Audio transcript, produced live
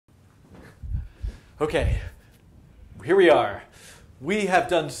Okay, here we are. We have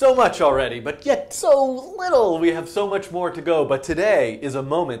done so much already, but yet so little. We have so much more to go. But today is a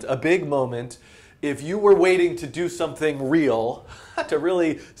moment, a big moment. If you were waiting to do something real, to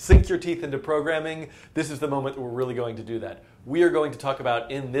really sink your teeth into programming, this is the moment that we're really going to do that. We are going to talk about,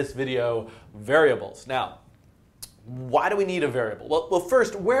 in this video, variables. Now, why do we need a variable? Well,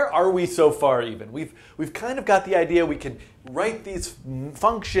 first, where are we so far even? We've kind of got the idea we can write these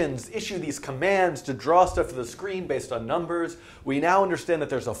functions, issue these commands to draw stuff to the screen based on numbers. We now understand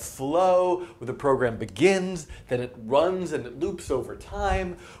that there's a flow where the program begins, then it runs and it loops over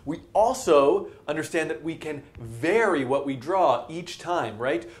time. We also understand that we can vary what we draw each time,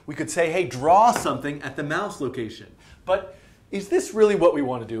 right? We could say, hey, draw something at the mouse location. But is this really what we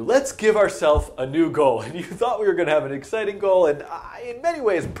want to do? Let's give ourselves a new goal. And you thought we were going to have an exciting goal, and in many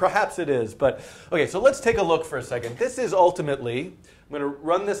ways, perhaps it is. But okay, so let's take a look for a second. This is ultimately, I'm going to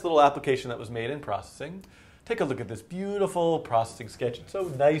run this little application that was made in processing. Take a look at this beautiful processing sketch. It's so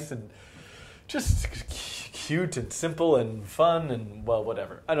nice and just cute and simple and fun and, well,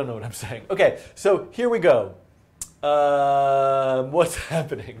 whatever. I don't know what I'm saying. Okay, so here we go. What's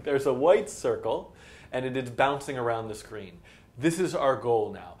happening? There's a white circle, and it is bouncing around the screen. This is our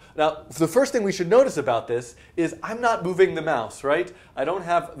goal now. Now, the first thing we should notice about this is I'm not moving the mouse, right? I don't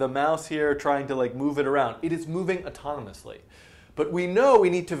have the mouse here trying to move it around. It is moving autonomously. But we know we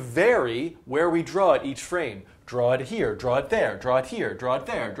need to vary where we draw it each frame. Draw it here, draw it there, draw it here, draw it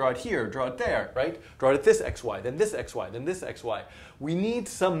there, draw it here, draw it there, right? Draw it at this XY, then this XY, then this XY. We need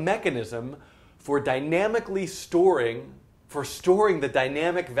some mechanism for dynamically storing the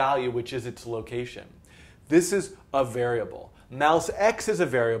dynamic value, which is its location. This is a variable. Mouse X is a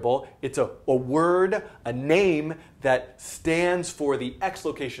variable. It's a word, a name that stands for the X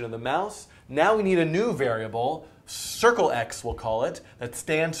location of the mouse. Now we need a new variable, circle X we'll call it, that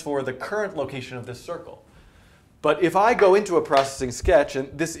stands for the current location of this circle. But if I go into a processing sketch, and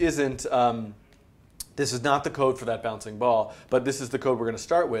this is not the code for that bouncing ball, but this is the code we're going to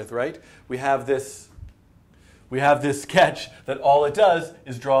start with, right? We have this sketch that all it does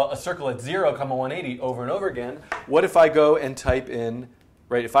is draw a circle at 0, 180 over and over again. What if I go and type in,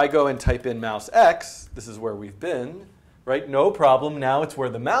 right, if I go and type in mouse X, this is where we've been, right? No problem, now it's where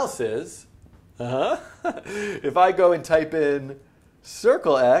the mouse is. If I go and type in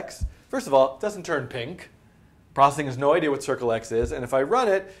circle X, first of all, it doesn't turn pink. Processing has no idea what circle X is, and if I run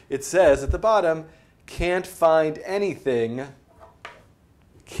it, it says at the bottom, can't find anything.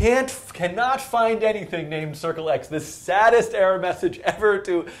 Cannot find anything named circle X. The saddest error message ever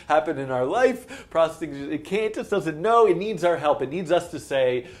to happen in our life. Processing, it just doesn't know. It needs our help. It needs us to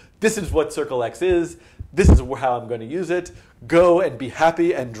say, this is what circle X is. This is how I'm going to use it. Go and be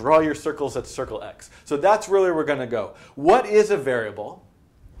happy and draw your circles at circle X. So that's really where we're going to go. What is a variable?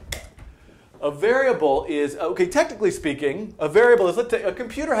 A variable is, okay, technically speaking, a variable is, a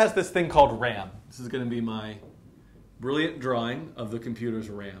computer has this thing called RAM. This is going to be my brilliant drawing of the computer's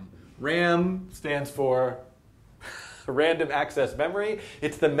RAM. RAM stands for random access memory.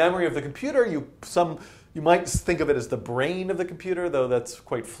 It's the memory of the computer. You might think of it as the brain of the computer, though that's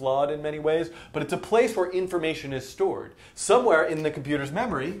quite flawed in many ways. But it's a place where information is stored. Somewhere in the computer's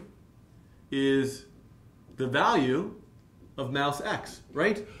memory is the value of mouse X,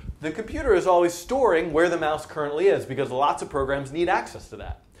 right? The computer is always storing where the mouse currently is because lots of programs need access to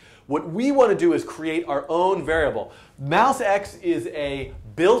that. What we want to do is create our own variable. Mouse X is a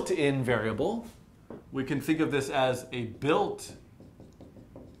built-in variable. We can think of this as a built-in.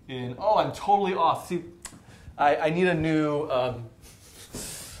 Oh, I'm totally off. See, I need a new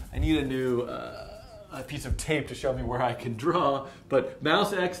piece of tape to show me where I can draw. But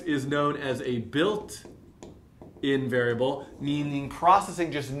mouse X is known as a built-in variable, meaning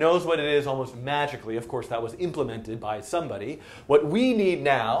processing just knows what it is almost magically. Of course, that was implemented by somebody. What we need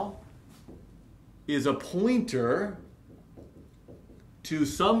now is a pointer to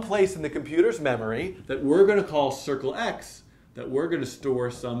some place in the computer's memory that we're going to call circle X, that we're going to store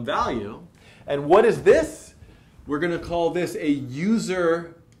some value. And what is this? We're going to call this a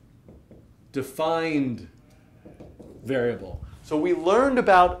user-defined variable. So we learned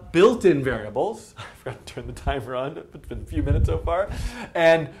about built-in variables. I forgot to turn the timer on. It's been a few minutes so far.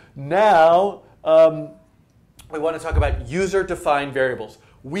 And now we want to talk about user-defined variables.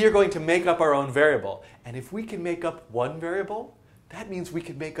 We are going to make up our own variable. And if we can make up one variable, that means we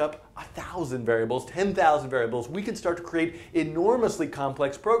can make up 1,000 variables, 10,000 variables. We can start to create enormously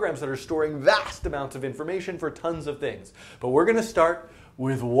complex programs that are storing vast amounts of information for tons of things. But we're going to start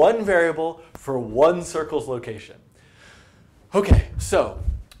with one variable for one circle's location. Okay, so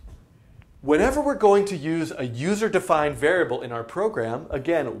whenever we're going to use a user-defined variable in our program,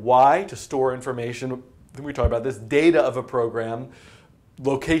 again, y to store information, we talk about this, data of a program,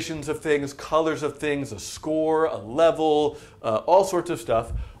 locations of things, colors of things, a score, a level, all sorts of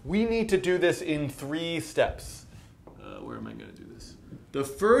stuff. We need to do this in 3 steps. Where am I going to do this? The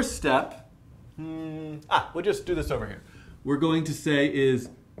first step, we'll just do this over here. We're going to say is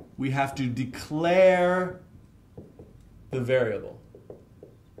we have to declare the variable.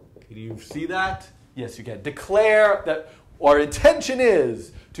 Can you see that? Yes, you can. Declare that our intention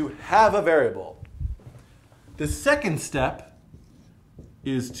is to have a variable. The second step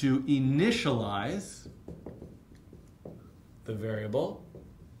is to initialize the variable,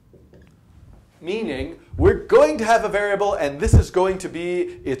 meaning we're going to have a variable and this is going to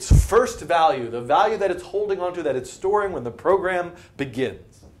be its first value, the value that it's holding onto, that it's storing when the program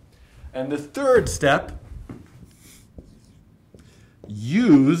begins. And the third step,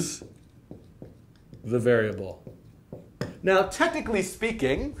 use the variable. Now, technically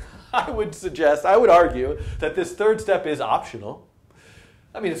speaking, I would argue that this third step is optional.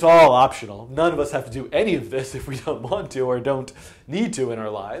 I mean, it's all optional. None of us have to do any of this if we don't want to or don't need to in our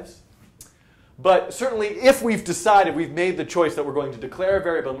lives. But certainly, if we've decided, we've made the choice that we're going to declare a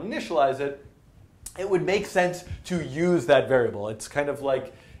variable and initialize it, it would make sense to use that variable. It's kind of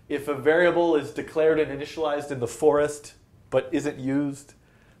like if a variable is declared and initialized in the forest but isn't used,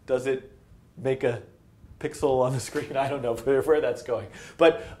 does it make a pixel on the screen? I don't know where that's going.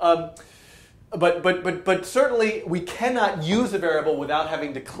 But certainly we cannot use a variable without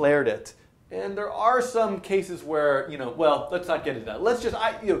having declared it. And there are some cases where, well, let's not get into that. Let's just,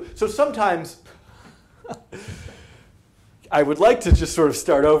 so sometimes I would like to just sort of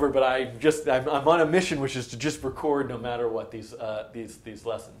start over, but I'm on a mission which is to just record no matter what these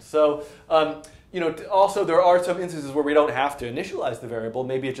lessons. So, also there are some instances where we don't have to initialize the variable.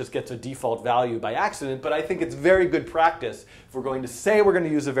 Maybe it just gets a default value by accident, but I think it's very good practice if we're going to say we're going to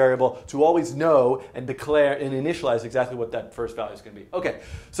use a variable to always know and declare and initialize exactly what that first value is going to be. Okay,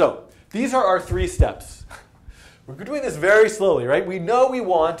 so these are our 3 steps. We're doing this very slowly, right? We know we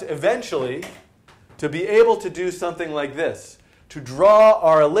want eventually to be able to do something like this, to draw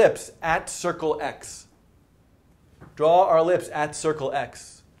our ellipse at circle x. Draw our ellipse at circle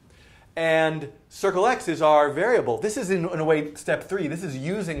x. And circle x is our variable. This is, in a way, step 3. This is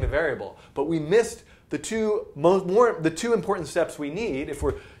using the variable. But we missed the two important steps we need if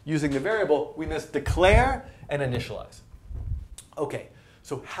we're using the variable. We missed declare and initialize. Okay,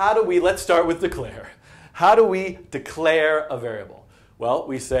 so let's start with declare. How do we declare a variable? Well,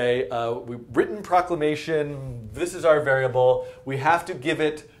 we say, written proclamation, this is our variable. We have to give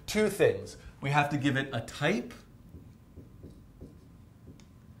it 2 things. We have to give it a type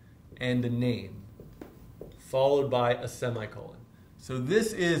and a name, followed by a semicolon. So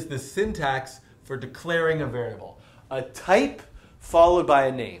this is the syntax for declaring a variable. A type followed by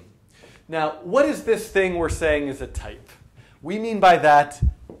a name. Now, what is this thing we're saying is a type? We mean by that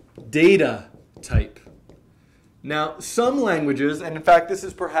data type. Now, some languages, and in fact this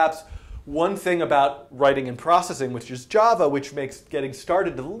is perhaps one thing about writing and processing, which is Java, which makes getting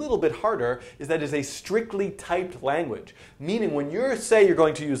started a little bit harder, is that it's a strictly typed language. Meaning when you say you're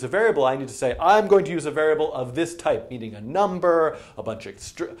going to use a variable, I need to say I'm going to use a variable of this type, meaning a number, a bunch of,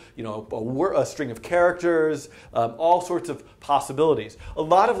 a string of characters, all sorts of possibilities. A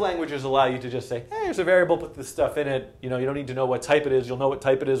lot of languages allow you to just say, hey, here's a variable, put this stuff in it. You don't need to know what type it is. You'll know what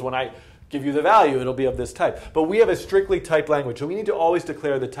type it is when I give you the value, it'll be of this type. But we have a strictly typed language, so we need to always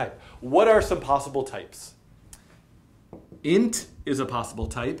declare the type. What are some possible types? Int is a possible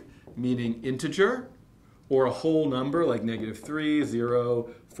type, meaning integer, or a whole number like -3, 0,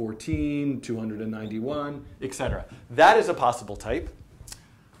 14, 291, etc. That is a possible type.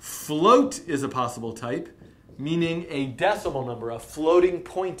 Float is a possible type, meaning a decimal number, a floating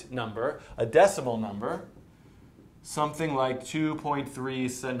point number, a decimal number. Something like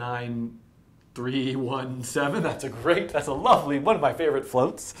 2.39317. That's a lovely, one of my favorite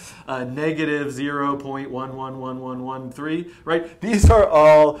floats. -0.111113, right? These are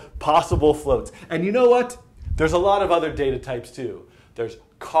all possible floats. And you know what? There's a lot of other data types too. There's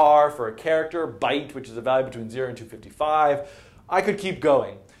char for a character, byte, which is a value between 0 and 255. I could keep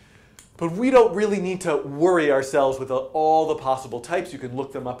going. But we don't really need to worry ourselves with all the possible types. You can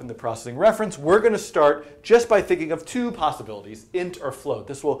look them up in the processing reference. We're going to start just by thinking of 2 possibilities, int or float.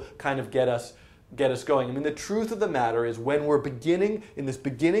 This will kind of get us going. I mean, the truth of the matter is when we're beginning, in this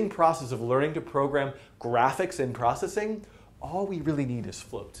beginning process of learning to program graphics in processing, all we really need is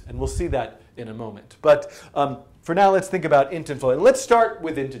float. And we'll see that in a moment. But for now, let's think about int and float. And let's start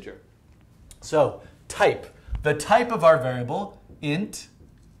with integer. So type. The type of our variable, int,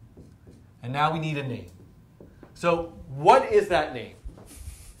 And now we need a name. So what is that name?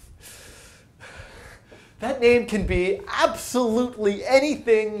 That name can be absolutely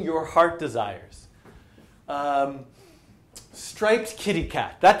anything your heart desires. Striped kitty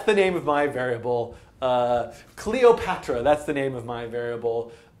cat, that's the name of my variable. Cleopatra, that's the name of my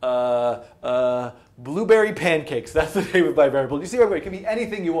variable. Blueberry pancakes, that's the name of my variable. You see what I mean? It can be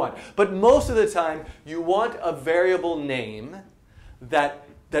anything you want. But most of the time, you want a variable name that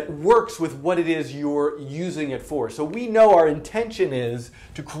works with what it is you're using it for. So we know our intention is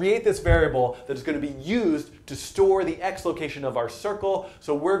to create this variable that is going to be used to store the x location of our circle.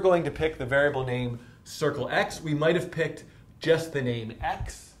 So we're going to pick the variable name circle x. We might have picked just the name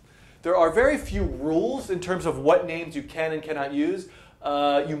x. There are very few rules in terms of what names you can and cannot use.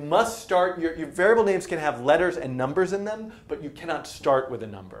 You must start, your variable names can have letters and numbers in them, but you cannot start with a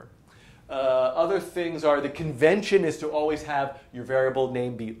number. Other things are, the convention is to always have your variable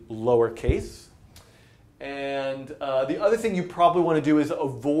name be lowercase. And the other thing you probably want to do is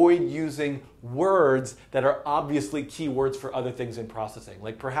avoid using words that are obviously keywords for other things in processing.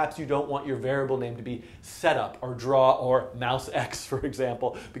 Like perhaps you don't want your variable name to be setup or draw or mouse X, for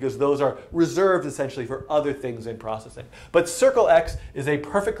example, because those are reserved essentially for other things in processing. But circle X is a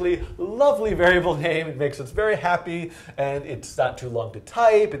perfectly lovely variable name. It makes us very happy, and it's not too long to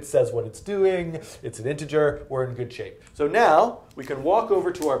type. It says what it's doing. It's an integer. We're in good shape. So now we can walk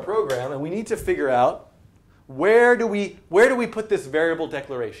over to our program, and we need to figure out where do we put this variable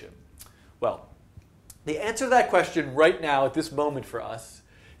declaration? Well, the answer to that question right now at this moment for us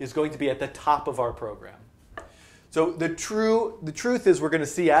is going to be at the top of our program. So the truth is we're going to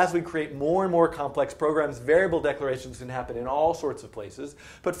see as we create more and more complex programs, variable declarations can happen in all sorts of places.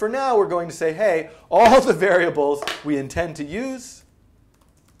 But for now, we're going to say, hey, all the variables we intend to use,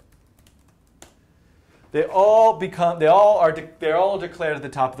 they're all declared at the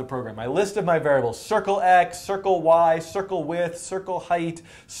top of the program. My list of my variables, circle x, circle y, circle width, circle height,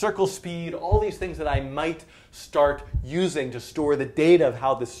 circle speed, all these things that I might start using to store the data of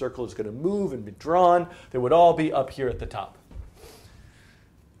how this circle is going to move and be drawn, they would all be up here at the top.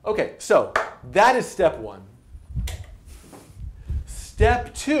 Okay, so that is step one.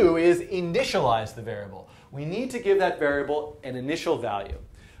 Step two is initialize the variable. We need to give that variable an initial value.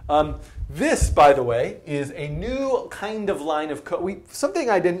 This, by the way, is a new kind of line of code. Something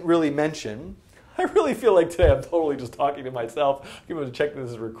I didn't really mention. I really feel like today I'm totally just talking to myself. I'm going to check this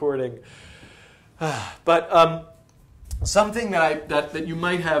is recording. But something that you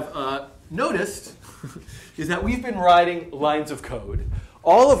might have noticed is that we've been writing lines of code.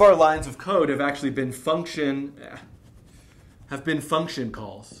 All of our lines of code have actually been function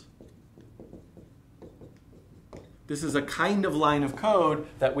calls. This is a kind of line of code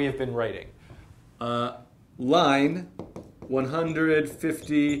that we have been writing. Line 100,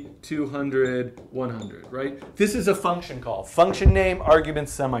 50, 200, 100, right? This is a function call. Function name, argument,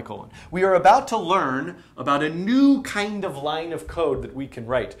 semicolon. We are about to learn about a new kind of line of code that we can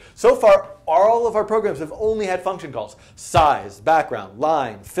write. So far, all of our programs have only had function calls. Size, background,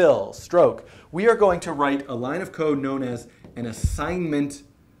 line, fill, stroke. We are going to write a line of code known as an assignment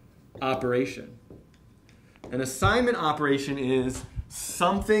operation. An assignment operation is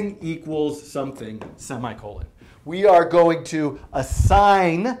something equals something, semicolon. We are going to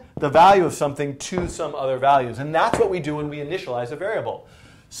assign the value of something to some other values. And that's what we do when we initialize a variable.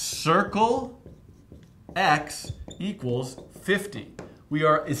 Circle x equals 50. We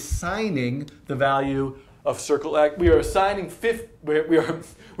are assigning the value of circle x. We are assigning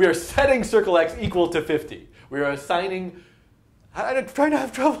we are setting circle x equal to 50. We are assigning. I'm trying to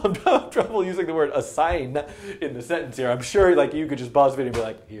have trouble. I'm having trouble using the word assign in the sentence here. I'm sure like you could just pause the video and be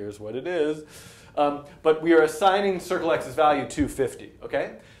like, here's what it is. But we are assigning circle x's value to 50,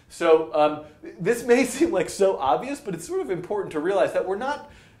 okay? So this may seem like so obvious, but it's sort of important to realize that we're not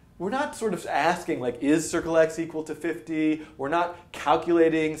sort of asking, like, is circle x equal to 50? We're not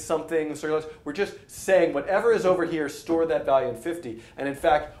calculating something, circle x. We're just saying whatever is over here, store that value in 50. And in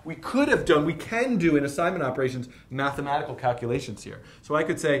fact, we can do in assignment operations mathematical calculations here. So I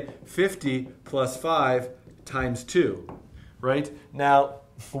could say 50 plus 5 times 2, right? Now,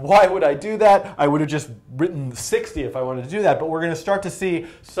 why would I do that? I would have just written 60 if I wanted to do that, but we're going to start to see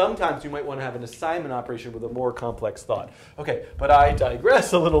sometimes you might want to have an assignment operation with a more complex thought. Okay, but I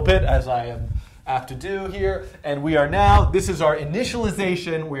digress a little bit as I am apt to do here, and we are now, this is our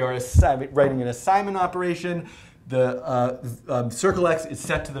initialization. We are writing an assignment operation. The circle x is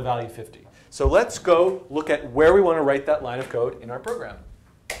set to the value 50. So let's go look at where we want to write that line of code in our program.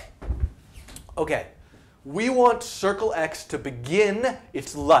 Okay. We want circle x to begin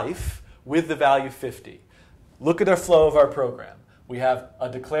its life with the value 50. Look at our flow of our program. We have a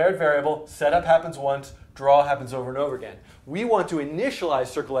declared variable, setup happens once, draw happens over and over again. We want to initialize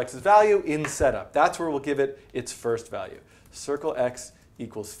circle x's value in setup. That's where we'll give it its first value. Circle x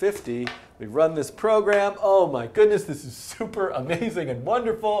equals 50. We run this program. Oh my goodness, this is super amazing and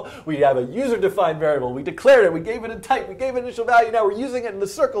wonderful. We have a user-defined variable. We declared it. We gave it a type. We gave it initial value. Now we're using it, and the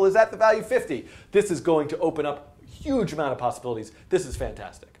circle is at the value 50. This is going to open up a huge amount of possibilities. This is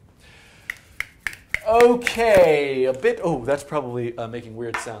fantastic. Okay, a bit, oh, that's probably making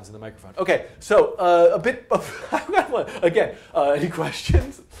weird sounds in the microphone. Okay, so a bit of, again, any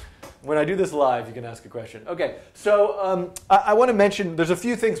questions? When I do this live, you can ask a question. Okay, so I want to mention, there's a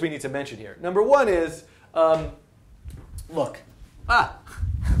few things we need to mention here. Number one is, look,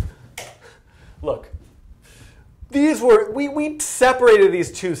 these were, we separated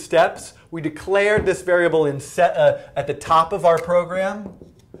these two steps. We declared this variable in at the top of our program.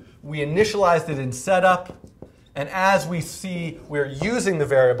 We initialized it in setup, and as we see, we're using the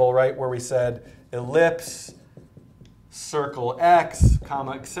variable, right, where we said ellipse, circle x,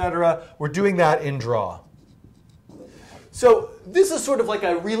 comma, etc. We're doing that in draw. So this is sort of like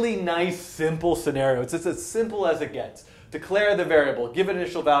a really nice, simple scenario. It's just as simple as it gets. Declare the variable, give it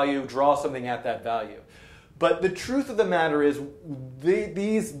initial value, draw something at that value. But the truth of the matter is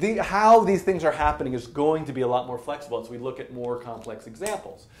how these things are happening is going to be a lot more flexible as we look at more complex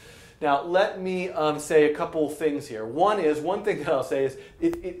examples. Now, let me say a couple things here. One thing that I'll say is,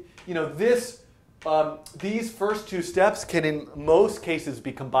 these first two steps can, in most cases,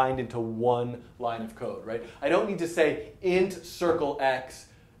 be combined into one line of code, right? I don't need to say int circle x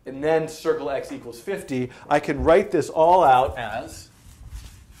and then circle x equals 50. I can write this all out as,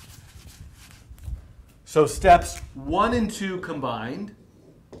 so steps 1 and 2 combined.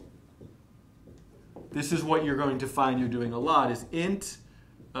 This is what you're going to find you're doing a lot, is int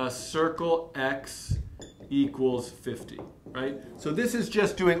circle x equals 50, right? So this is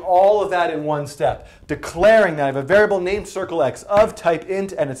just doing all of that in one step, declaring that I have a variable named circle x of type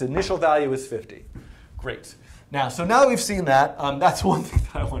int and its initial value is 50. Great. Now, so now that we've seen that, that's one thing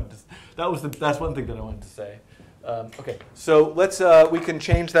that I wanted to. That's one thing that I wanted to say. Okay, so let's we can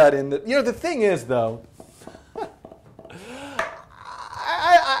change that in the. The thing is though.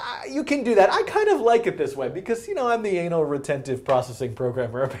 You can do that. I kind of like it this way because, I'm the anal retentive processing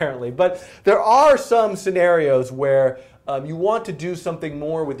programmer apparently. But there are some scenarios where you want to do something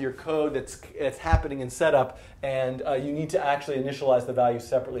more with your code that's happening in setup, and you need to actually initialize the value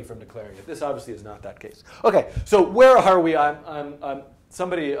separately from declaring it. This obviously is not that case. Okay, so where are we?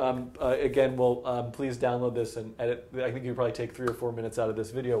 Somebody, again, will please download this and edit. I think you probably take 3 or 4 minutes out of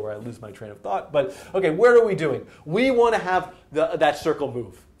this video where I lose my train of thought. But okay, where are we doing? We want to have that circle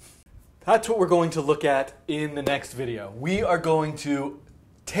move. That's what we're going to look at in the next video. We are going to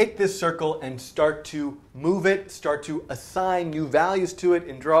take this circle and start to move it, start to assign new values to it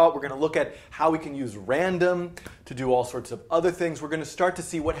in draw. We're going to look at how we can use random to do all sorts of other things. We're going to start to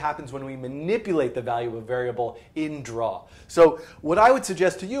see what happens when we manipulate the value of a variable in draw. So what I would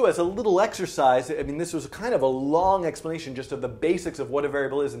suggest to you as a little exercise, this was kind of a long explanation just of the basics of what a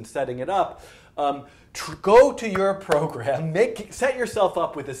variable is and setting it up. Go to your program, set yourself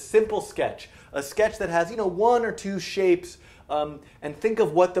up with a simple sketch, a sketch that has 1 or 2 shapes, and think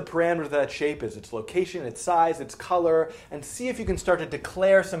of what the parameter of that shape is, its location, its size, its color, and see if you can start to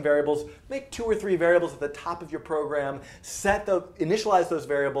declare some variables. Make 2 or 3 variables at the top of your program, initialize those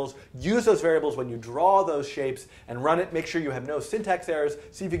variables, use those variables when you draw those shapes, and run it. Make sure you have no syntax errors.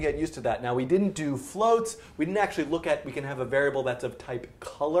 See if you can get used to that. Now, we didn't do floats. We didn't actually look at, we can have a variable that's of type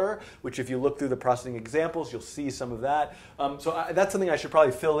color, which if you look through the processing examples, you'll see some of that. That's something I should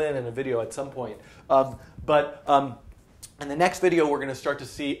probably fill in a video at some point. In the next video, we're going to start to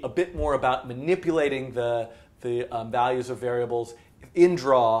see a bit more about manipulating the values of variables in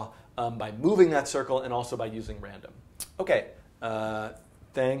draw by moving that circle and also by using random. Okay,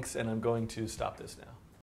 thanks, and I'm going to stop this now.